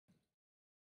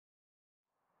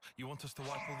You want us to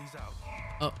wipe all these out?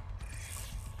 Oh. Come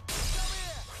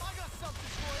here! I got something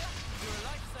for you! You're a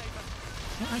lifesaver!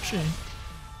 Well, actually.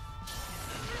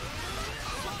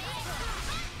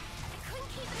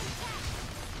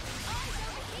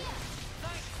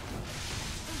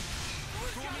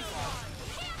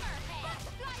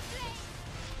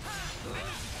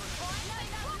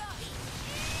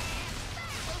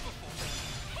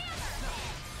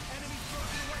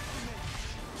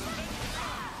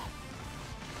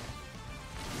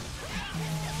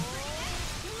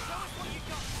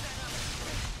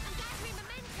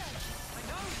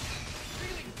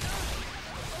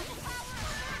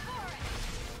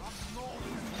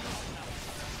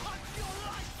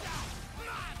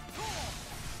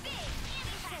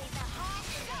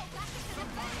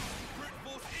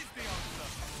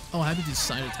 Oh, I had to do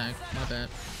side attack. My bad.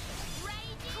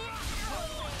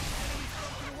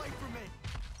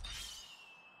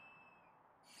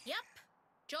 Yep,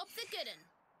 job's a good un.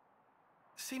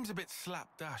 Seems a bit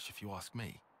slapdash, if you ask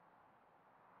me.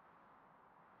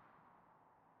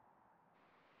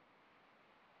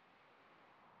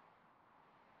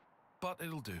 But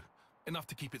it'll do. Enough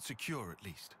to keep it secure, at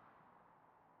least.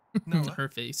 Noah, Her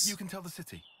face. you can tell the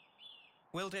city.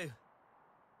 Will do.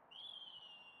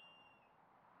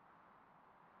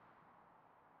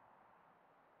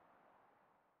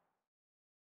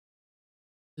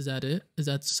 Is that it? Is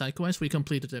that Psycho Ice? We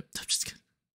completed it. I'm just kidding.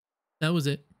 That was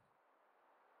it.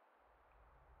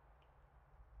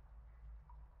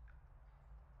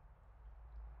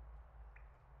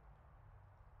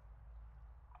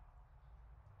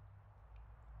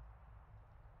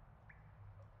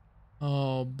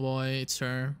 Oh boy, it's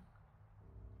her.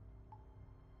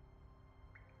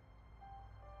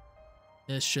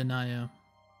 It's Shania.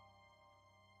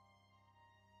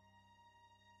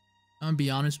 I'm gonna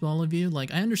be honest with all of you,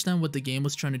 like, I understand what the game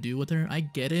was trying to do with her. I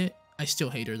get it. I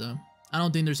still hate her though. I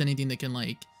don't think there's anything that can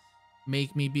like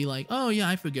make me be like, oh yeah,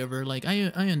 I forgive her. Like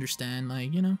I understand,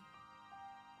 like, you know.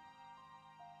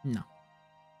 No.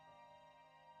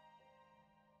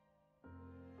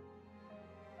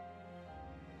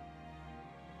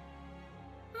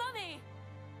 Mummy!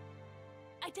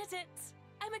 I did it!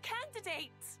 I'm a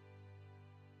candidate!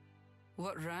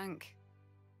 What rank?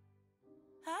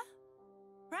 Huh?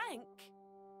 Rank?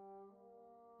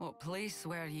 What place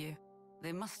were you?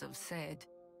 They must have said.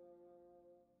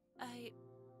 I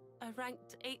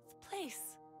ranked 8th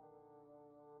place.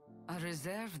 A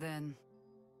reserve then?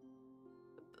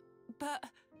 But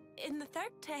in the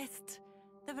 3rd test,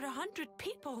 there were 100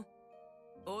 people.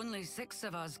 Only 6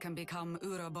 of us can become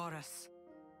Ouroboros.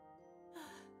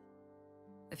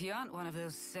 If you aren't one of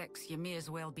those 6, you may as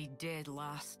well be dead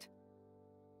last.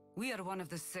 We are one of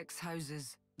the 6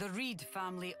 houses. The Reed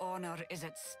family honor is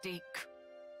at stake.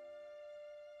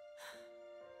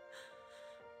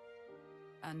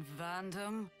 And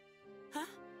Vandam? Huh?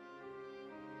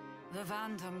 The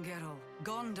Vandam girl,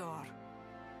 Gondor.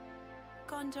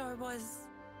 Gondor was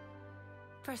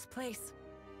 1st place.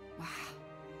 Wow.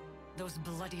 Those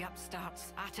bloody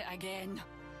upstarts at it again.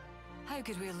 How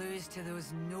could we lose to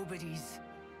those nobodies?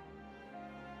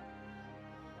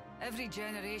 Every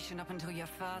generation up until your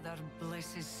father,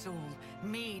 bless his soul,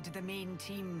 made the main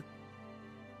team.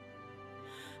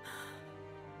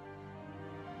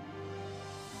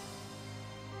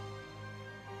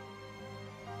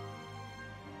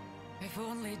 If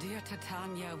only dear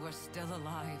Titania were still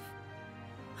alive.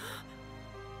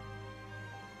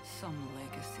 Some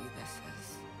legacy this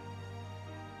is.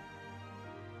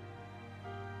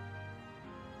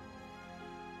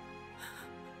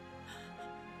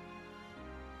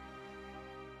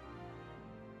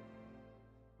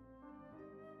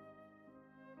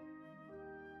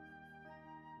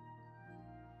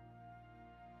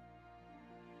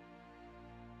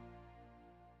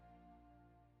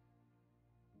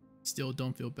 Still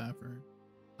don't feel bad for her.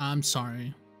 I'm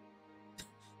sorry.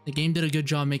 The game did a good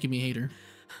job making me hate her.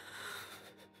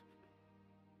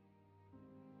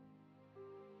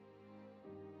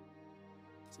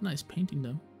 It's a nice painting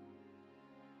though.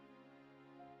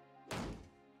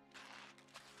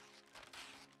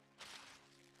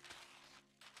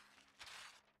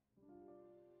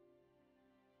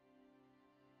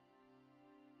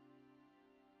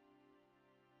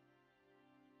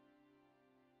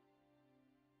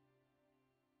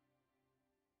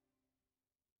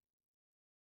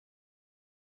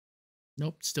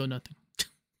 Nope, still nothing.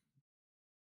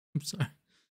 I'm sorry.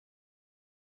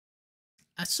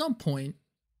 At some point,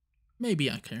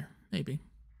 maybe I care. Maybe.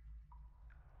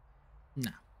 Nah.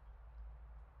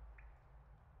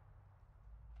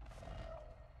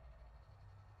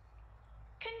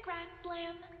 Congrats,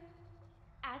 Lamb.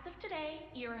 As of today,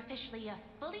 you're officially a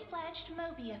fully fledged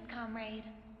Moebius comrade.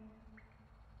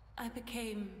 I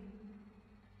became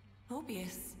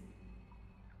Moebius.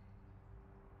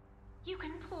 You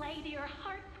can play to your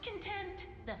heart's content.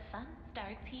 The fun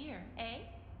starts here, eh?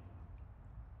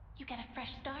 You get a fresh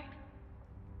start.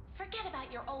 Forget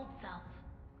about your old self.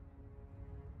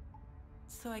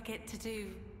 So I get to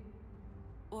do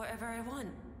whatever I want.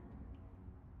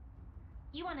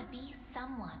 You want to be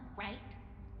someone, right?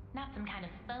 Not some kind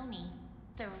of phony.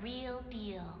 The real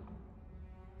deal.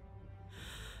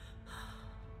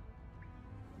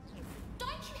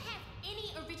 Don't you have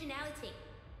any originality?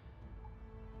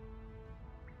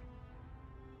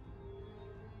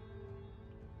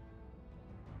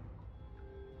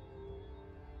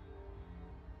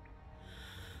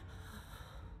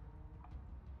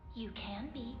 You can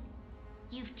be.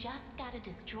 You've just got to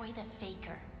destroy the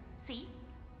faker. See?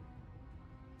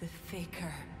 The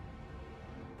faker.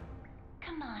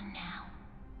 Come on now.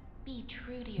 Be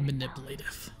true to yourself.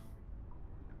 Manipulative.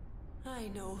 I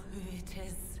know who it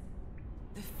is.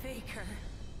 The faker.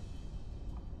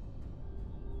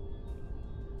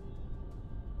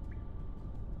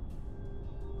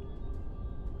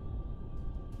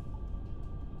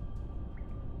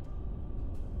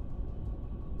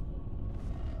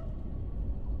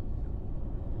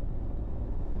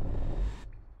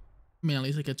 I mean, at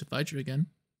least I get to fight you again.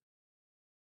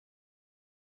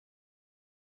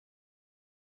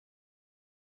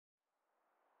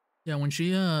 Yeah, when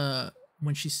she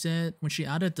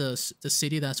added the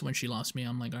city, that's when she lost me.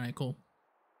 I'm like, all right, cool.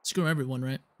 Screw everyone,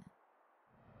 right?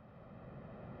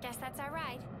 Guess that's all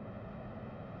right.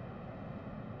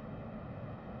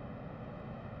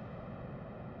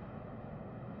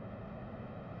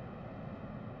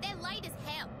 They're late as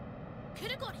hell. Could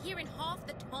have got here in half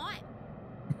the time.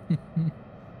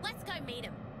 Let's go meet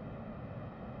him.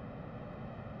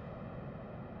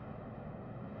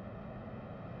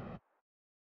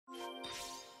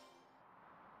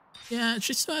 Yeah,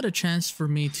 she still had a chance for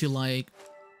me to like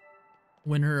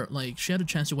win her. Like, she had a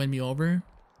chance to win me over.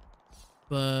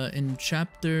 But in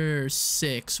chapter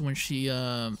 6, when she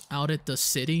outed the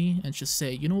city and just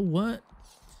say, you know what?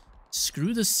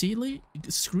 Screw the city,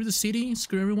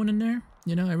 screw everyone in there.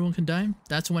 You know, everyone can die.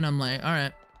 That's when I'm like, all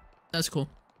right, that's cool.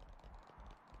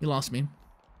 You lost me.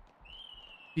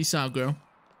 Peace out, girl.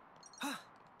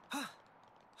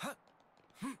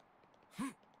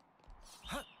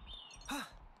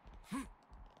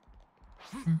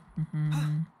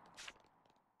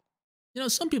 You know,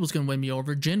 some people's gonna win me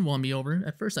over. Jin won me over.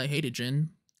 At first I hated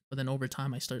Jin, but then over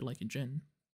time I started liking Jin.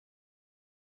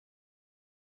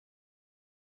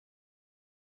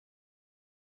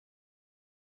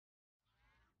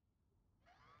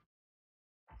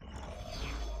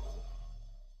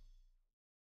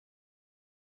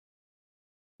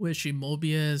 Was she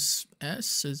Moebius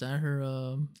S? Is that her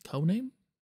codename?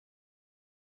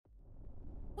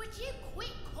 Would you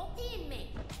quit copying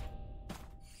me?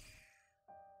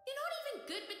 You're not even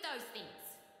good with those things.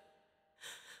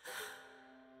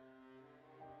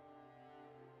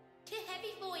 Too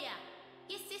heavy for ya.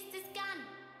 Your sister's gun.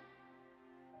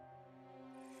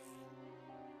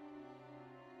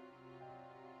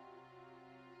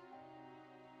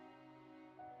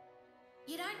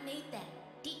 You don't need that,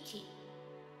 ditch it.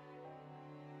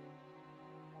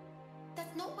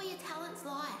 That's not where your talents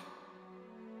lie.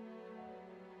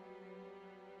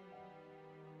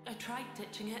 I tried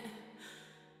ditching it.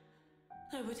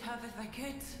 I would have if I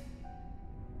could.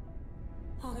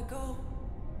 Long ago.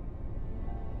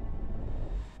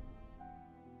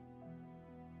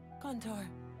 Contour.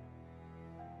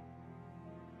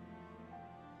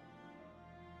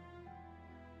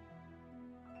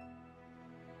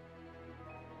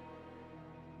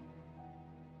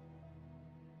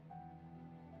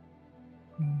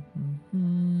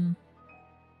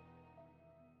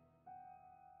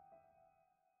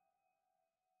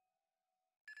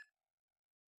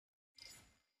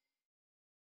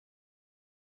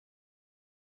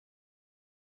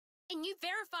 And you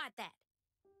verified that.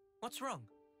 What's wrong?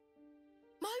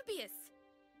 Moebius.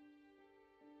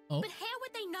 Oh. But how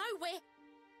would they know where...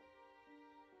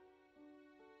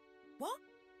 What?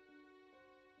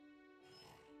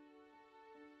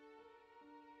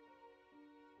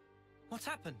 What's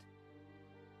happened?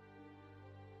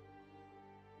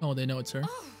 Oh, they know it's her.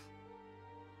 Oh,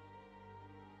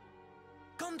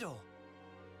 Gondor!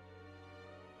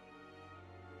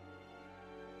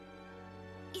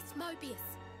 it's Moebius.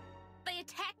 They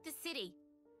attacked the city.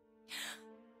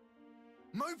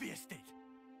 Moebius did!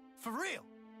 For real!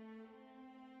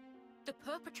 The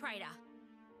perpetrator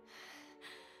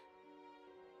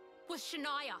was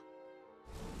Shania.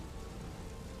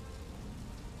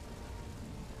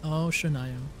 Oh,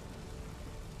 Shania.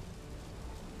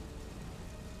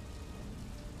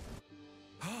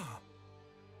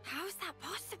 How is that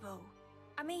possible?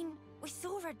 I mean, we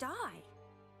saw her die.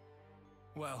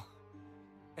 Well,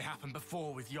 it happened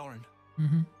before with Yoren.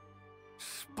 Mm-hmm.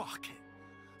 Spark it.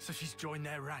 So she's joined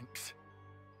their ranks.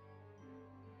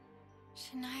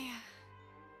 Shania.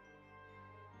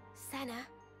 Sena.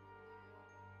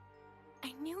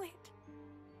 I knew it.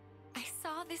 I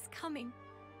saw this coming.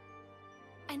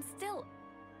 And still,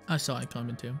 I saw it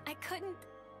coming too. I couldn't.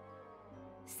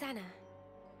 Sena,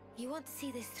 you want to see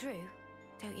this through,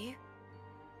 don't you?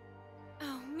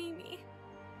 Oh, Mimi.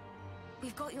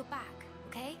 We've got your back,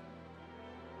 okay?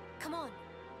 Come on,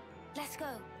 let's go.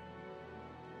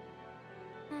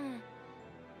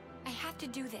 I have to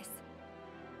do this.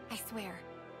 I swear.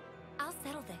 I'll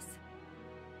settle this.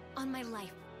 On my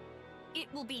life. It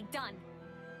will be done.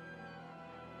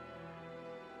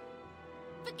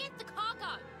 Forget the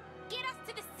cargo. Get us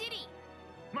to the city.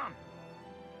 Mom!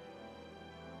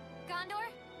 Gondor,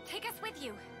 take us with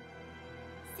you.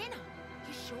 Sena,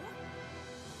 you sure?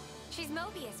 She's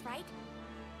Moebius, right?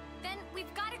 Then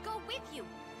we've got to go with you.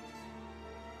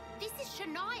 This is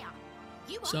Shania.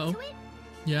 You So? up to it?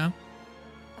 Yeah.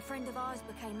 A friend of ours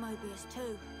became Moebius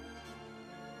too.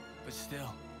 But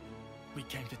still, we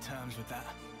came to terms with that.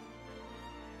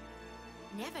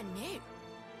 Never knew.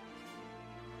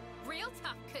 Real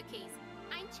tough cookies,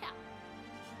 ain't ya?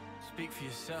 Speak for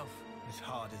yourself, as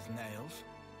hard as nails.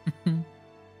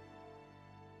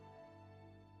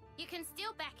 You can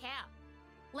still back out.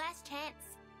 Last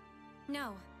chance.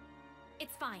 No.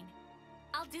 It's fine.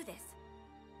 I'll do this.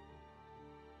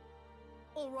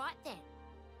 All right then.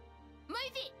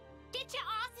 Move it! Get your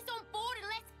asses on board and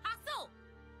let's hustle!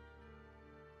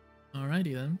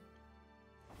 Alrighty then.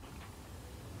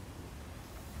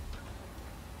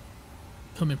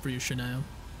 Coming for you, Shania.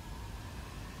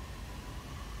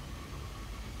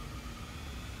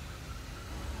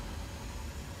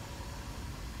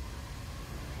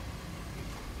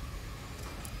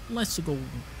 Let's go.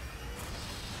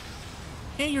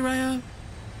 Hey, Uriah.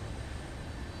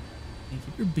 Thank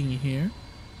you for being here.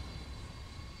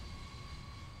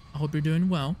 I hope you're doing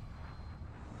well.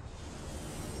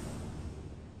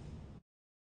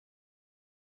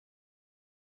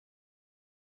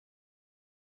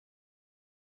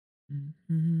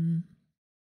 Mm-hmm.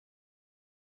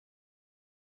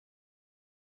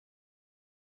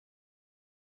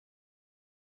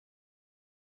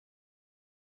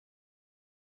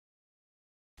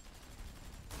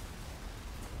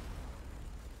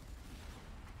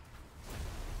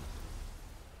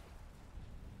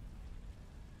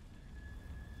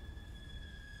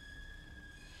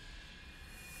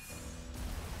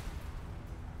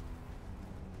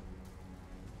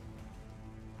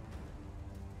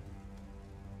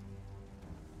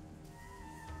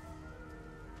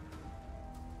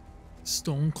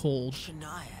 Stone cold. Shania,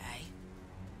 eh?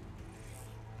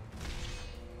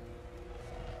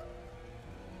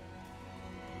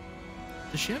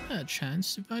 Does she have a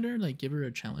chance to fight her? Like, give her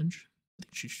a challenge? I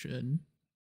think she should.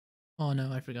 Oh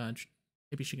no, I forgot.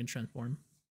 Maybe she can transform.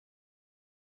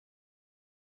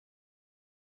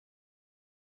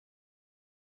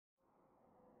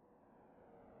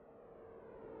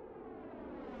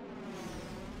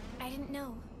 I didn't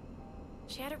know.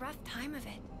 She had a rough time of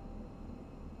it.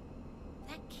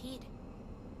 That kid.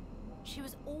 She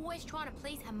was always trying to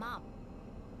please her mum.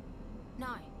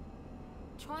 No.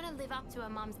 Trying to live up to her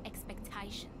mum's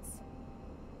expectations.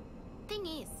 Thing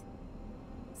is,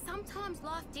 sometimes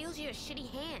life deals you a shitty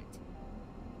hand.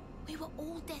 We were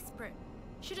all desperate.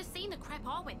 Should have seen the crap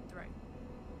I went through.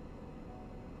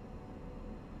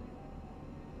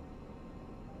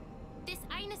 This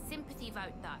ain't a sympathy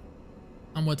vote, though.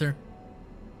 I'm with her.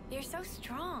 You're so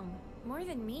strong. More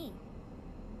than me.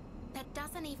 That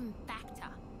doesn't even factor.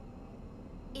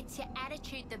 It's your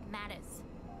attitude that matters.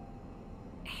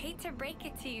 I hate to break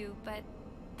it to you, but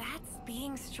that's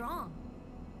being strong.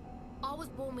 I was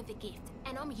born with a gift,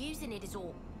 and I'm using it as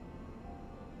all.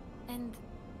 And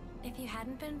if you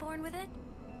hadn't been born with it?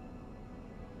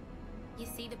 You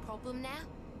see the problem now?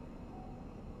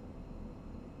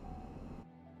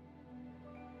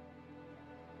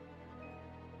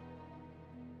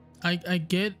 I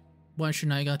get why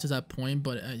Shania got to that point,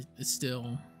 but it's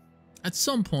still, at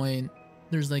some point,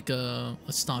 there's like a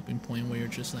stopping point where you're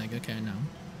just like, okay, no.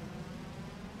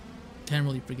 Can't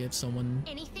really forgive someone.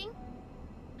 Anything?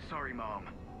 Sorry, Mom.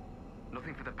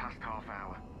 Nothing for the past half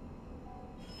hour.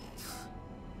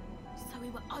 So we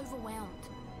were overwhelmed.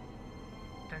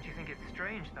 Don't you think it's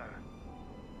strange,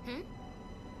 though? Hmm?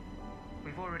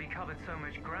 We've already covered so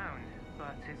much ground,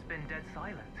 but it's been dead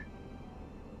silent.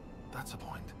 that's a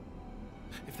point.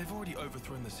 If they've already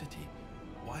overthrown the city,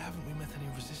 why haven't we met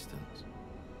any resistance?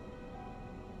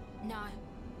 No.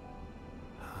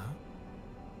 Huh?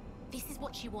 This is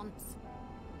what she wants.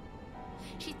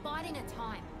 She's biding her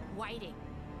time, waiting.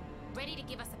 Ready to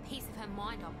give us a piece of her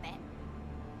mind, I'll bet.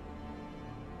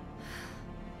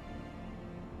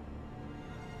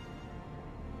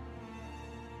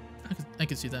 I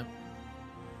can see that.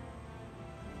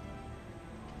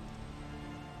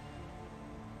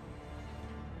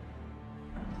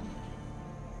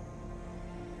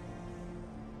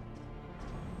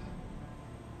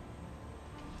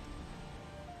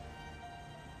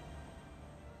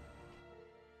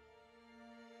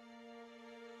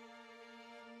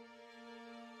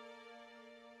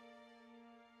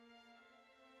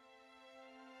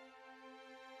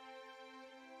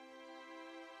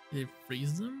 Did it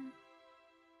freeze them?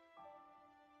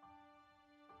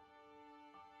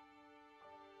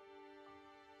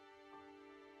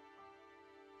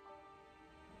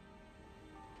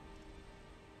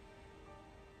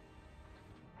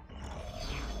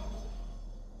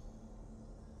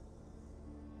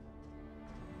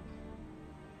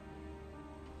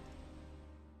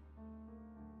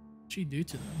 What'd she do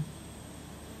to them?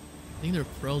 I think they're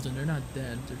frozen. They're not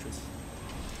dead. They're just...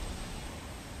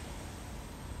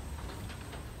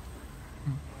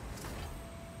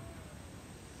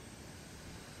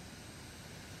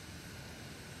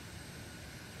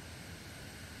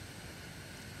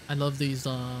 I love these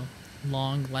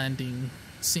long landing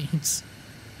scenes.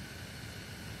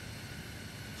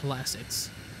 Classics.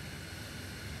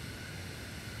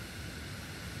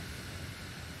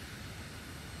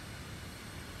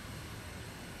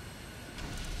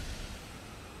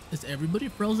 Is everybody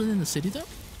frozen in the city though?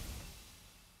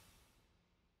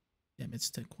 Damn, it's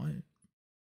dead quiet.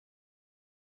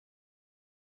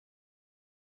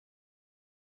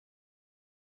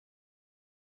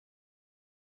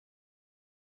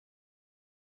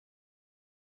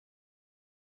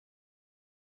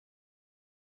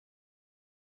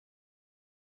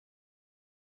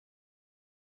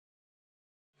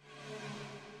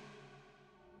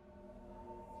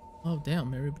 Oh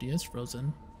damn, everybody is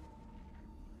frozen.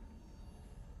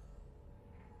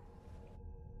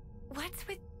 What's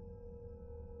with...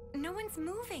 No one's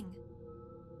moving.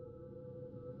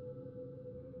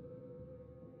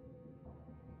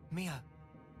 Mia,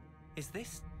 is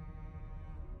this...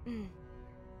 It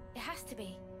has to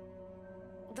be.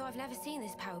 Though I've never seen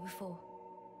this power before.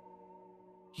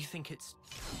 You think it's...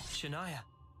 Shania?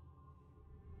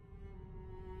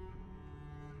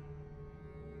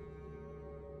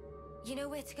 You know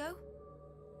where to go?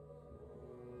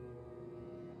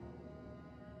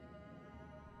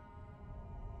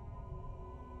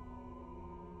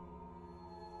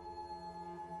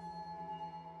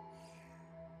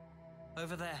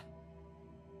 Over there.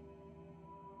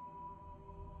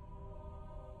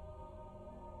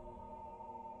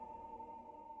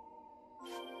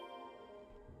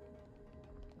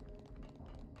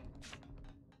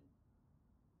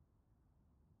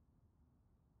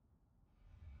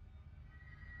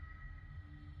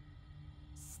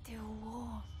 Still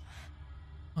warm.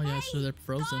 Oh yeah, so they're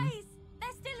frozen. Guys,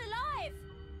 they're still alive.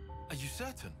 Are you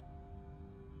certain?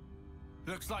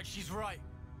 Looks like she's right.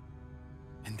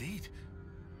 Indeed.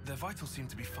 Their vitals seem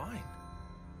to be fine.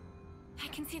 I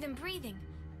can see them breathing,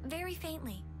 very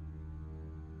faintly.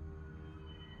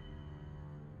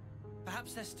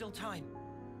 Perhaps there's still time.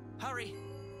 Hurry!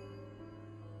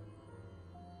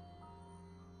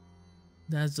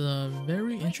 That's a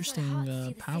very Wait for interesting Hart to see the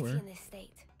city power. in this state.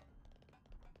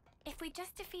 If we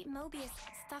just defeat Moebius,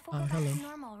 stuff will Oh, go back hello. to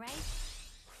normal, right?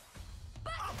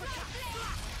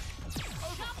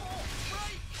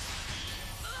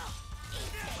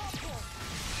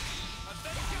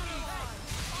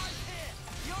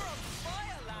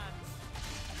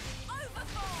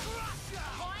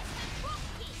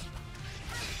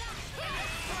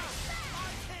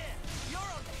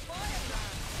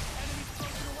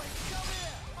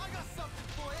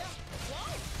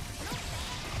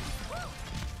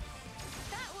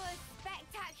 That was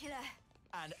spectacular.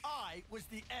 And I was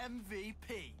the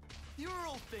MVP. You were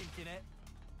all thinking it.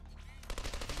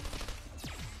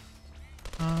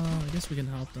 I guess we can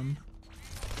help them.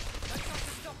 Don't try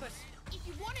to stop us. If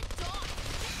you want to die,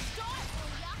 just die,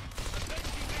 will ya?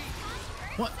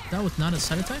 What? That was not a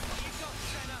side attack? You got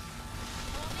Sena.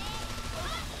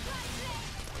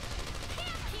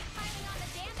 Keep piling on the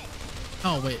damage.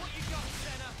 Oh wait. You got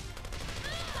Sena.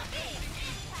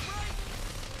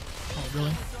 Oh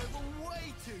really? It's over way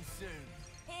too soon.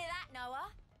 Hear that, Noah?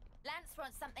 Lance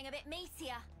wants something a bit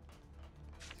meatier.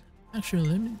 Actually,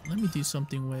 let me do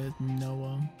something with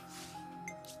Noah.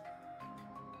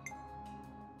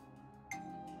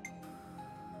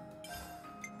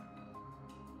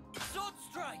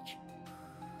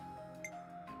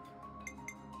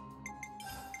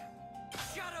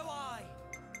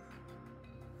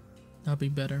 That'd be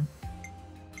better.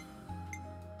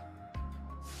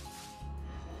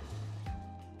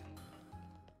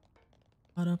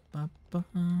 Ba-da-ba-ba.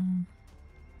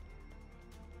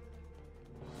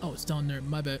 Oh, it's down there.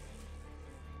 My bad.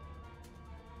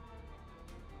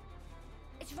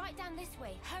 It's right down this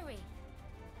way. Hurry.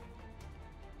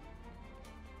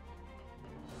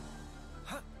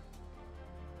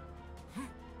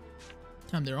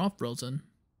 Damn, they're all frozen.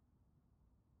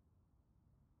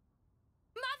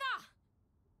 Mother!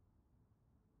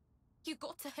 You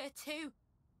got to her too.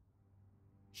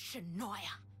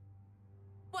 Shania.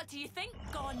 What do you think,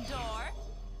 Gondor?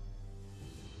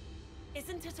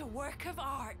 Isn't it a work of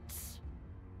art?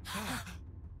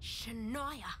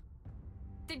 Shania.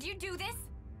 Did you do this?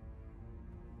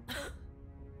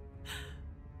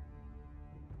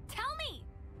 Tell me!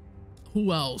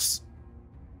 Who else?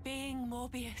 Being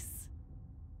Moebius.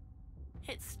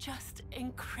 It's just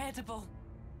incredible.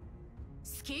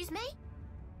 Excuse me?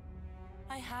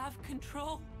 I have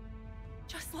control.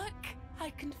 Just look, I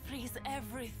can freeze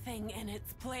everything in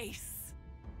its place.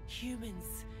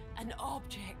 Humans and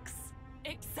objects.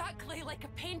 Exactly like a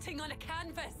painting on a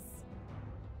canvas.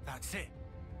 That's it.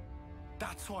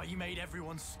 That's why you made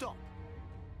everyone stop.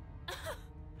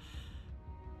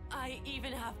 I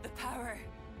even have the power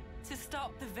to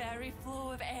stop the very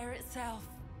flow of air itself.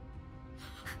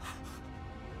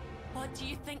 What do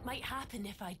you think might happen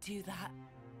if I do that?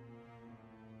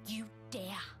 You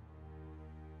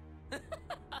dare.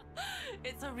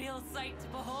 It's a real sight to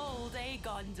behold, eh,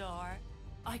 Gondor?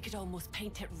 I could almost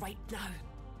paint it right now.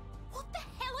 What the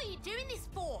hell are you doing this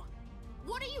for?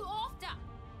 What are you after?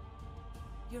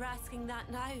 You're asking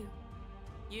that now?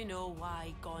 You know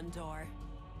why, Gondor.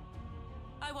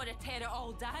 I want to tear it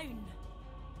all down.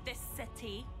 This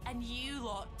city, and you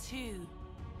lot too.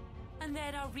 And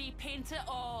then I'll repaint it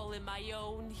all in my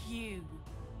own hue.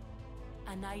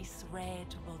 A nice red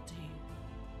will do.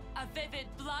 A vivid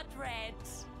blood red.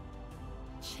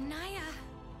 Shania.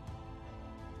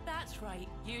 That's right,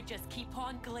 you just keep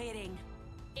on glaring.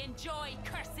 Enjoy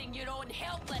cursing your own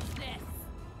helplessness.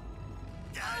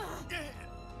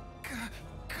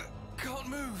 Can't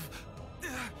move.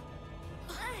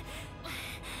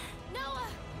 Noah!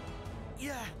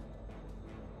 Yeah.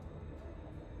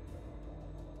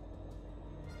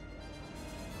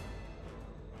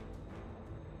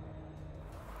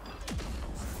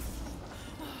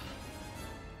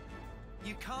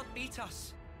 You can't beat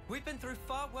us. We've been through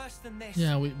far worse than this.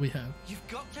 Yeah, we have. You've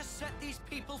got to set these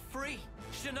people free.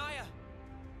 Shania!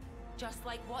 Just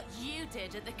like what you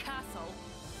did at the castle.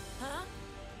 Huh?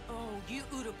 Oh, you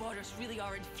Ouroboros really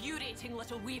are infuriating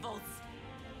little weevils.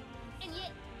 And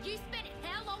yet, you spent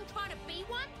how long trying to be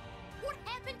one? What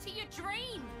happened to your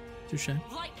dream? Touche.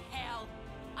 Like hell.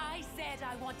 I said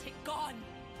I want it gone.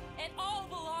 It all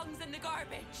belongs in the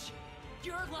garbage.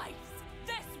 Your lives,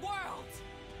 this world.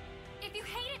 If you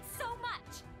hate it so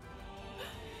much,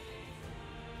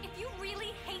 if you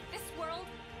really hate this world,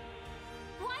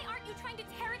 why aren't you trying to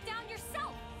tear it down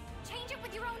yourself? Change it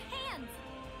with your own hands.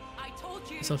 I told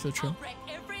you. It's also true. I'll wreck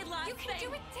every last You can thing.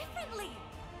 do it differently.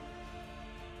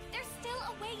 There's still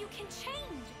a way you can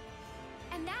change.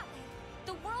 And that way,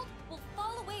 the world will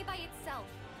fall away by itself.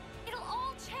 It'll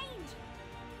all change.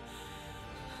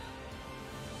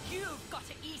 You've got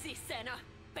it easy, Sena.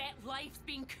 Bet life's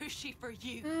been cushy for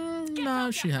you. Get No,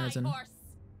 off she your high hasn't. horse.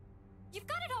 You've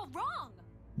got it all wrong.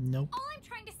 Nope. All I'm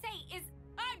trying to say is,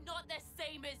 I'm not the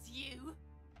same as you.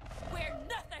 We're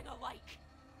nothing alike.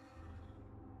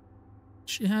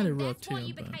 She had it rough That's why too,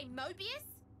 you but became Moebius?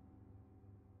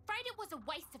 Afraid it was a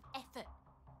waste of effort.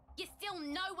 You're still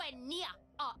nowhere near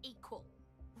our equal.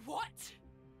 What?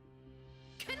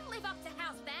 Couldn't live up to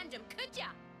House Vandom, could ya?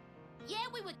 Yeah,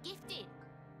 we were gifted.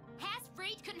 House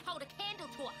Reed couldn't hold a candle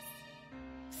to us.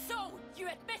 So, you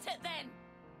admit it then?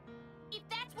 If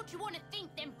that's what you want to think,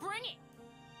 then bring it.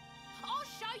 I'll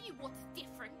show you what's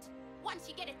different once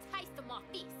you get a taste of my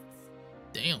fists.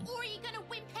 damn. Or are you gonna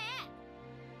wimp out?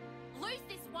 Lose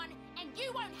this one, and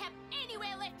you won't have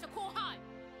anywhere left to call home.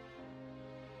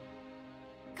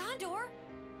 Gondor,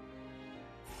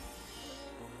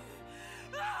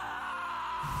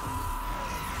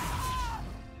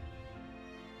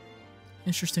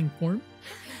 Interesting form.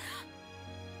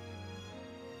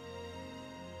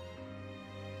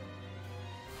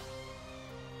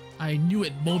 I knew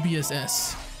it, Moebius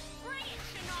S. Bring it,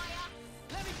 Shania.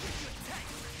 Let me give you a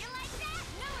taste. You like that?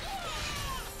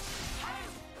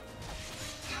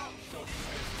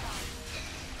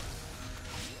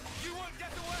 You won't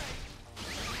get away.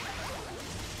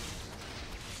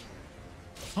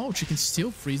 Oh, she can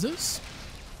still freeze us?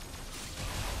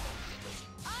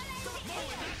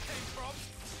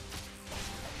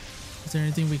 Is there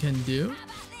anything we can do?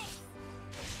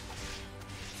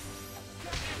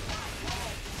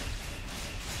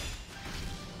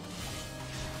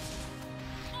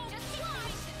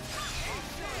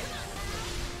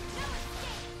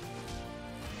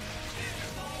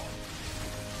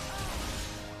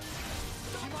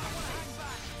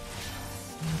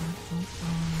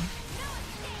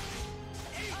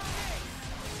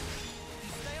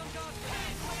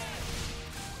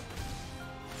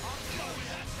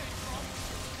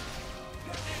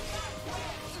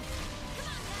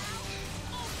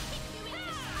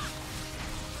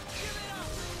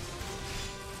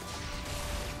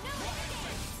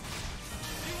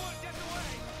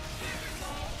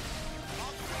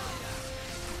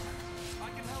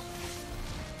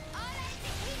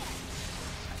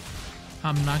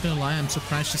 I'm not gonna lie, I'm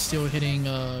surprised she's still hitting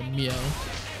Mio.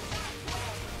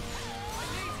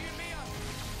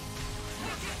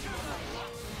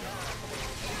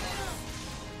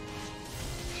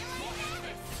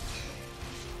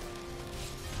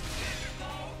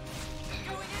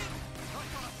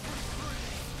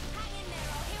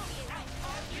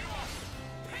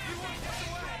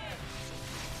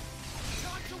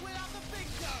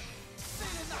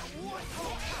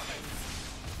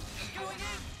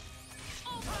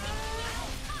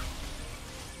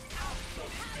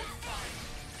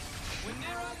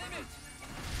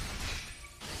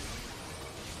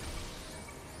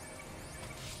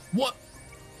 What?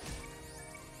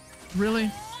 Really?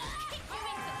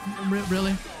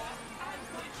 Really?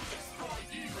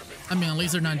 I mean, at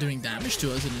least they're not doing damage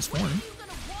to us in this form.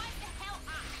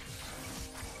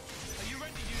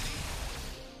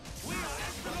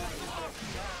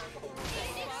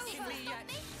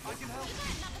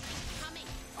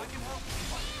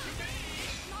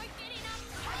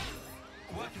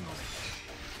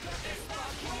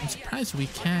 I'm surprised we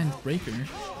can't break her.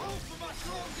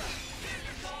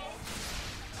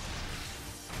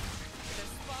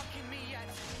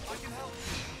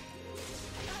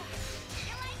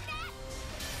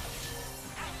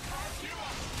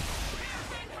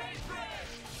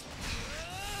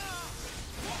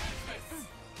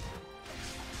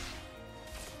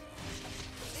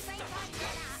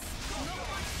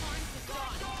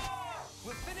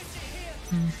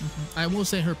 I will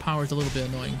say her power is a little bit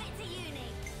annoying.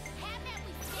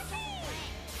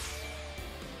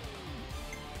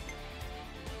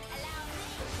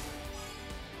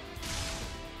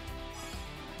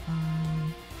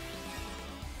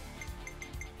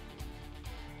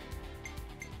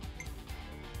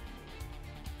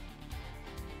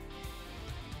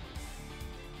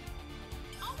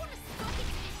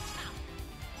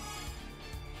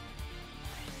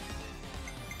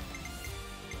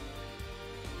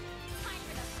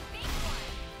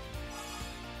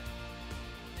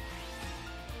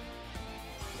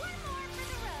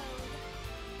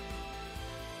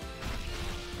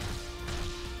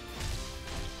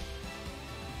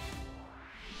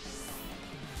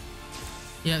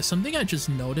 Yeah, something I just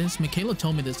noticed, Michaela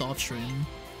told me this off stream.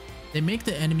 They make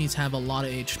the enemies have a lot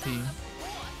of HP,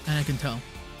 and I can tell.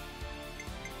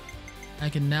 I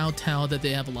can now tell that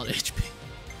they have a lot of HP.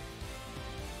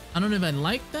 I don't know if I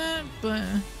like that, but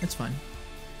it's fine.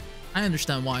 I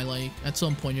understand why, like, at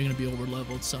some point you're gonna be over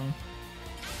leveled, so.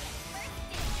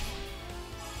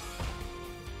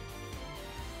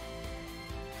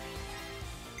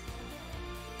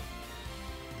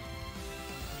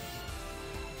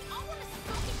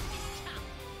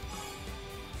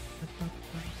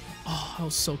 I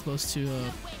was so close to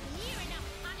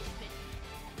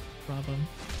Bravo.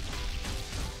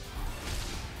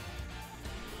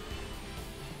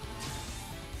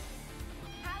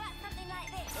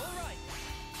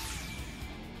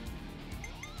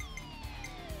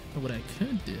 But what I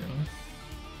could do.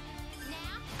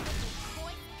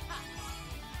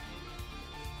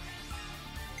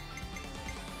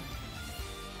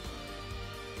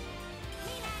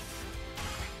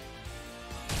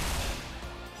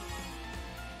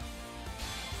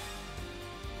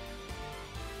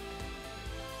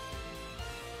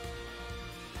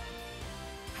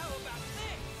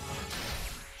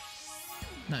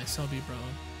 Nice, I'll be bro.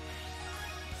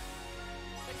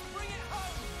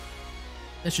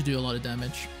 That should do a lot of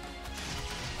damage.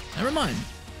 Never mind.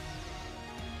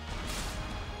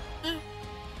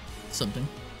 Something.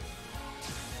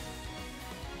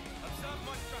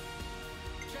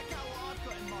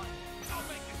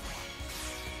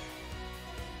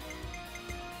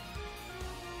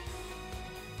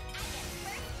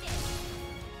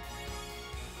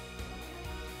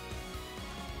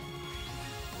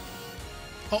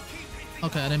 Oh,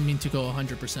 okay, I didn't mean to go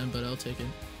 100%, but I'll take it.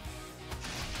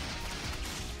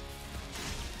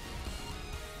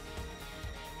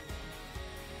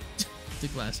 the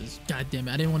glasses. God damn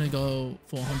it, I didn't want to go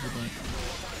for 100, but...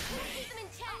 Keep them in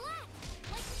check.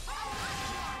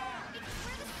 Because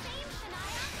we're the same,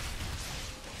 Shania.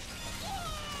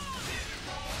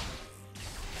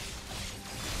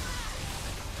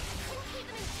 Couldn't keep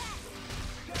them in check.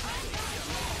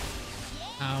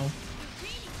 Ow. You're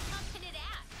really pumping it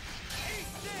out.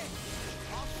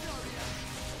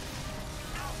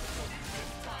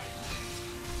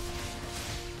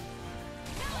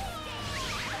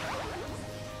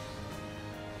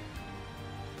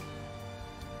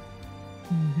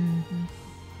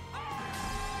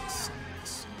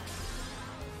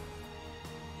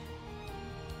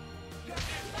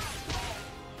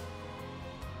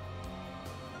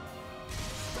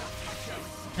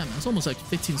 Yeah, man, it's almost like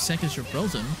 15 seconds you're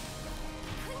frozen.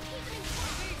 Couldn't keep them in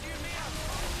check.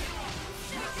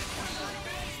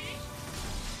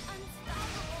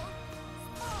 Unstoppable.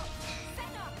 Stop.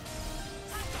 Sena.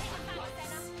 Time to hit the back,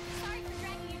 Sena. Sorry for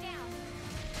dragging you down.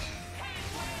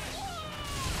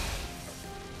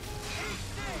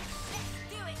 Let's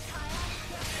do it, Tyler.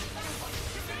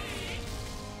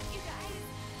 You guys,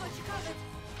 got you covered.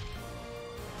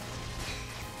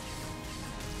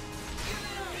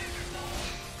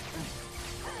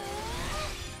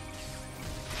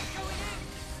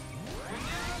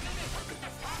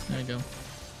 There you go.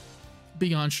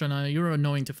 Be on, Shania. You're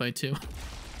annoying to fight too.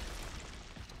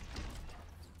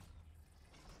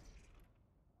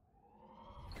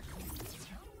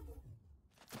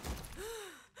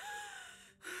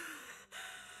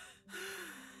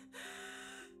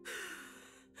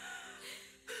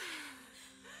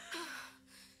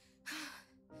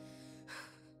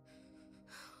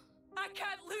 I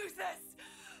can't lose this!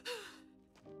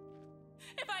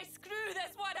 If I screw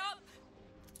this one up,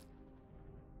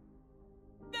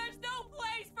 there's no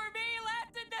place for me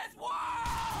left in this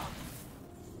world!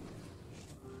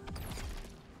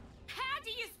 How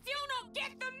do you still not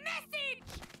get the message?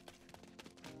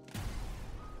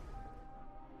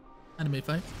 Anime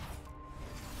fight.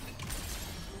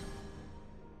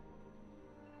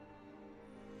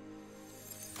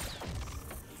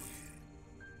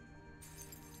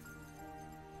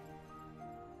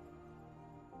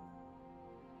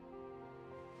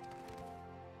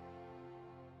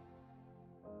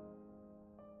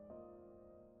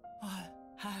 What?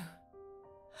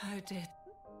 How did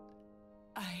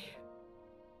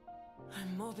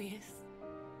I'm Moebius.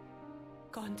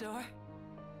 Gondor.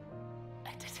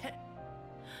 I did it.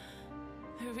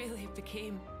 I really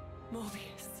became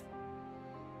Moebius.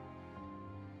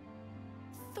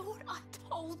 Thought I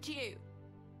told you.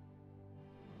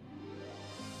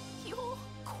 Your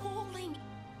calling,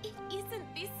 it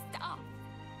isn't this stuff.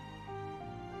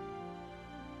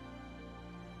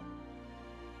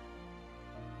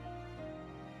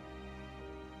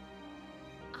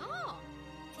 Oh,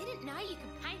 didn't know you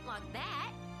could paint like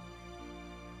that.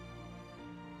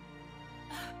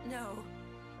 No,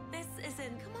 this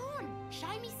isn't. Come on,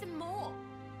 show me some more.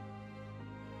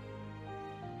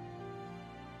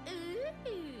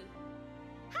 Ooh.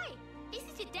 Hey, this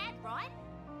is your dad, right?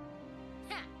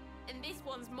 Ha! And this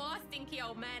one's my stinky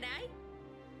old man, eh?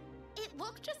 It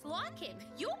looks just like him.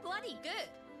 You're bloody good.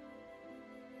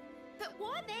 But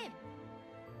why them?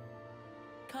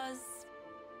 'Cause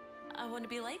I want to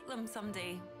be like them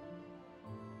someday.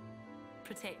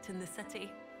 Protecting the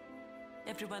city.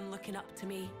 Everyone looking up to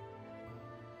me.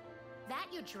 That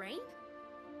your dream?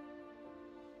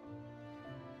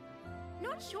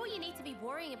 Not sure you need to be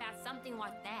worrying about something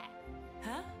like that.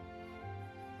 Huh?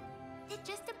 They're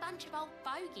just a bunch of old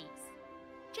fogies.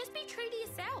 Just be true to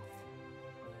yourself.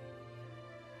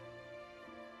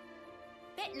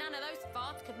 Bet none of those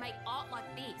farts could make art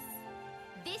like this.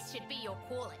 This should be your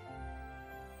calling.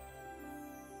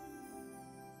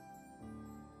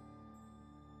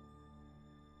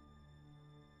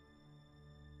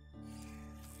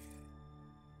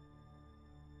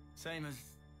 Same as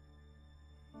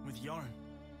with Yoren.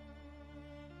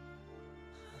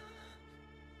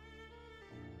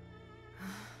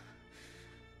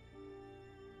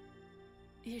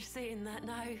 You're saying that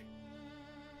now?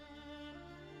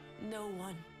 No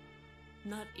one,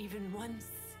 not even once,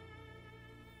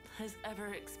 has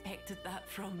ever expected that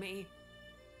from me.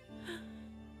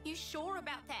 You sure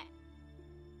about that?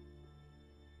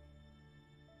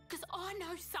 'Cause I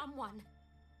know someone.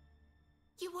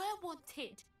 You were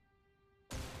wanted.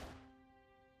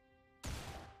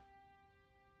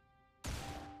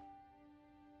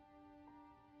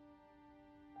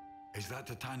 Is that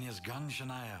Titania's gun,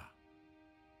 Shania?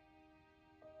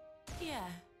 Yeah.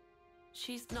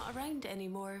 She's not around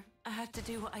anymore. I have to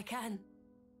do what I can.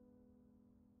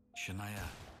 Shania,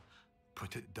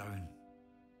 put it down.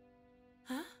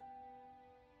 Huh?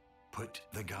 Put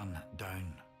the gun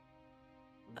down.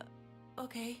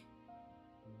 Okay.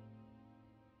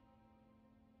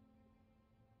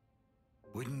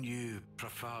 Wouldn't you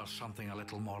prefer something a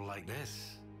little more like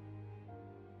this?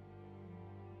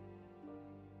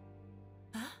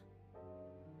 Huh?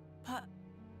 But...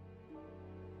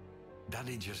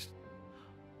 Daddy just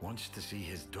wants to see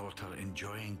his daughter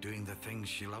enjoying doing the things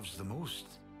she loves the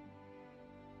most.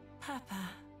 Papa.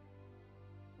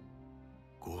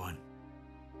 Go on.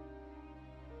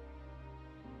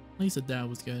 At least the dad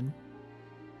was good.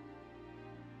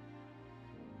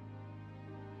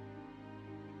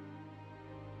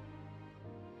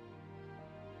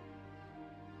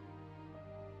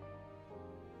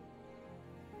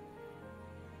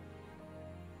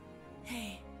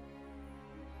 Hey.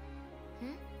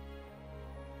 Hmm?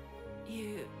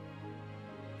 You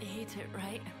hate it,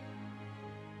 right?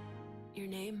 Your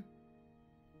name?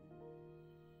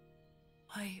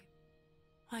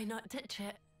 Why not ditch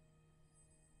it?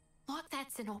 Like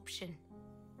that's an option.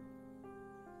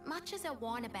 Much as I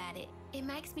whine about it, it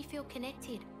makes me feel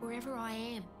connected wherever I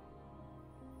am.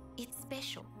 It's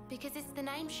special because it's the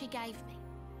name she gave me.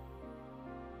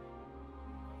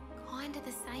 Kinda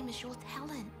the same as your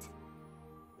talent.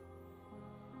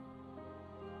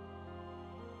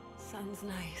 Sounds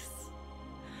nice.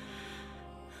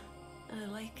 I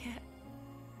like it.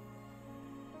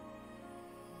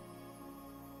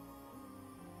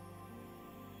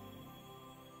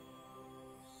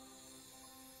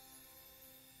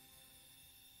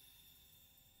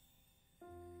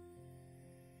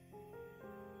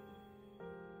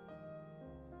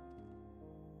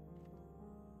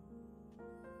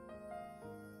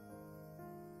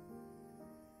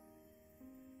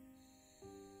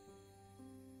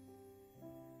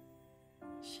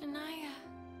 Shania.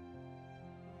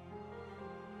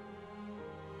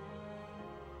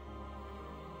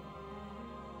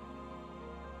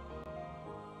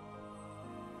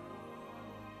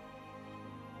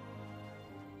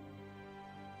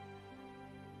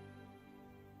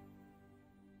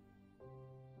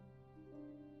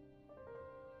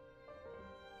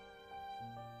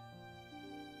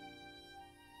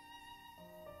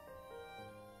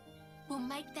 We'll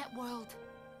make that world.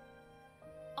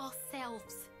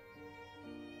 Ourselves.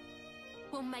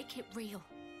 We'll make it real.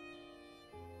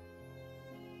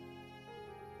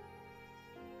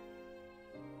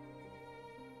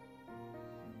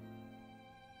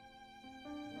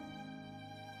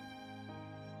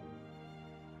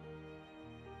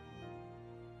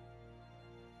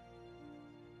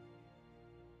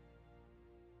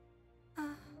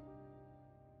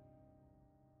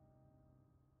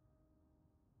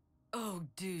 Oh,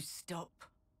 do stop.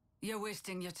 You're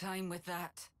wasting your time with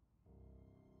that.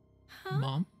 Huh?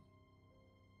 Mom?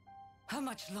 How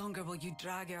much longer will you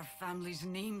drag our family's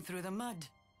name through the mud?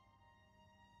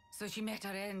 So she met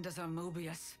her end as our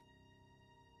Moebius.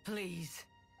 Please.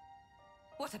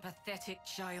 What a pathetic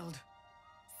child.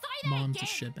 Say that Mom's again!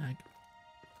 a shitbag.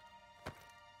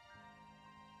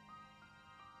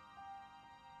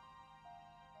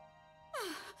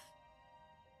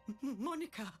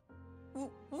 Monica.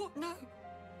 What now?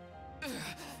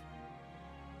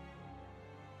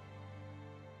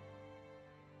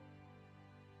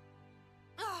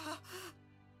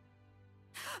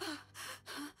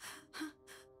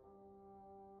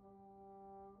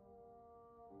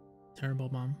 Terrible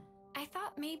mom. I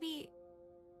thought maybe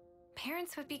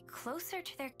parents would be closer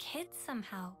to their kids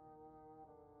somehow.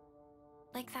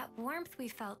 Like that warmth we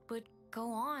felt would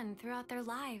go on throughout their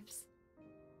lives.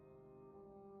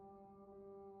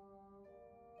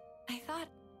 I thought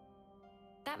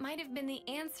that might have been the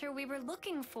answer we were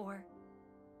looking for.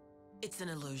 It's an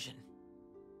illusion.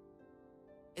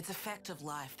 It's a fact of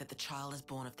life that the child is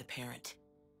born of the parent.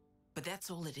 But that's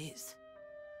all it is.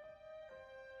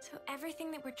 So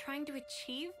everything that we're trying to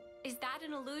achieve, is that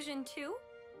an illusion too?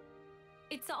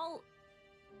 It's all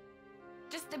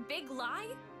just a big lie?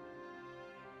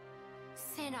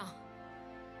 Sena.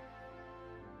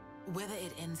 Whether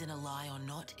it ends in a lie or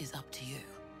not is up to you.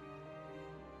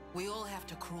 We all have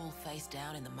to crawl face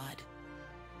down in the mud,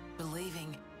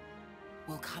 believing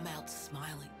we'll come out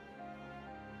smiling.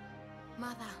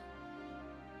 Mother.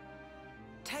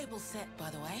 Table set, by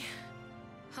the way.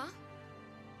 Huh?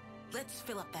 Let's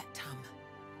fill up that tum.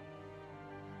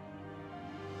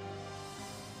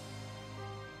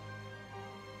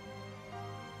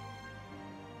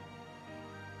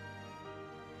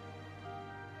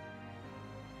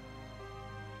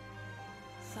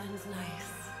 Sounds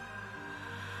nice.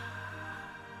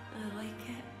 I like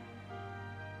it.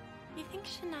 You think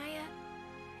Shania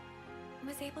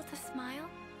was able to smile?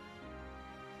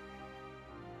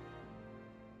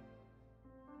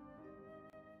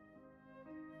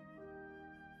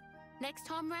 Next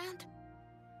time round,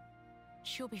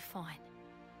 she'll be fine.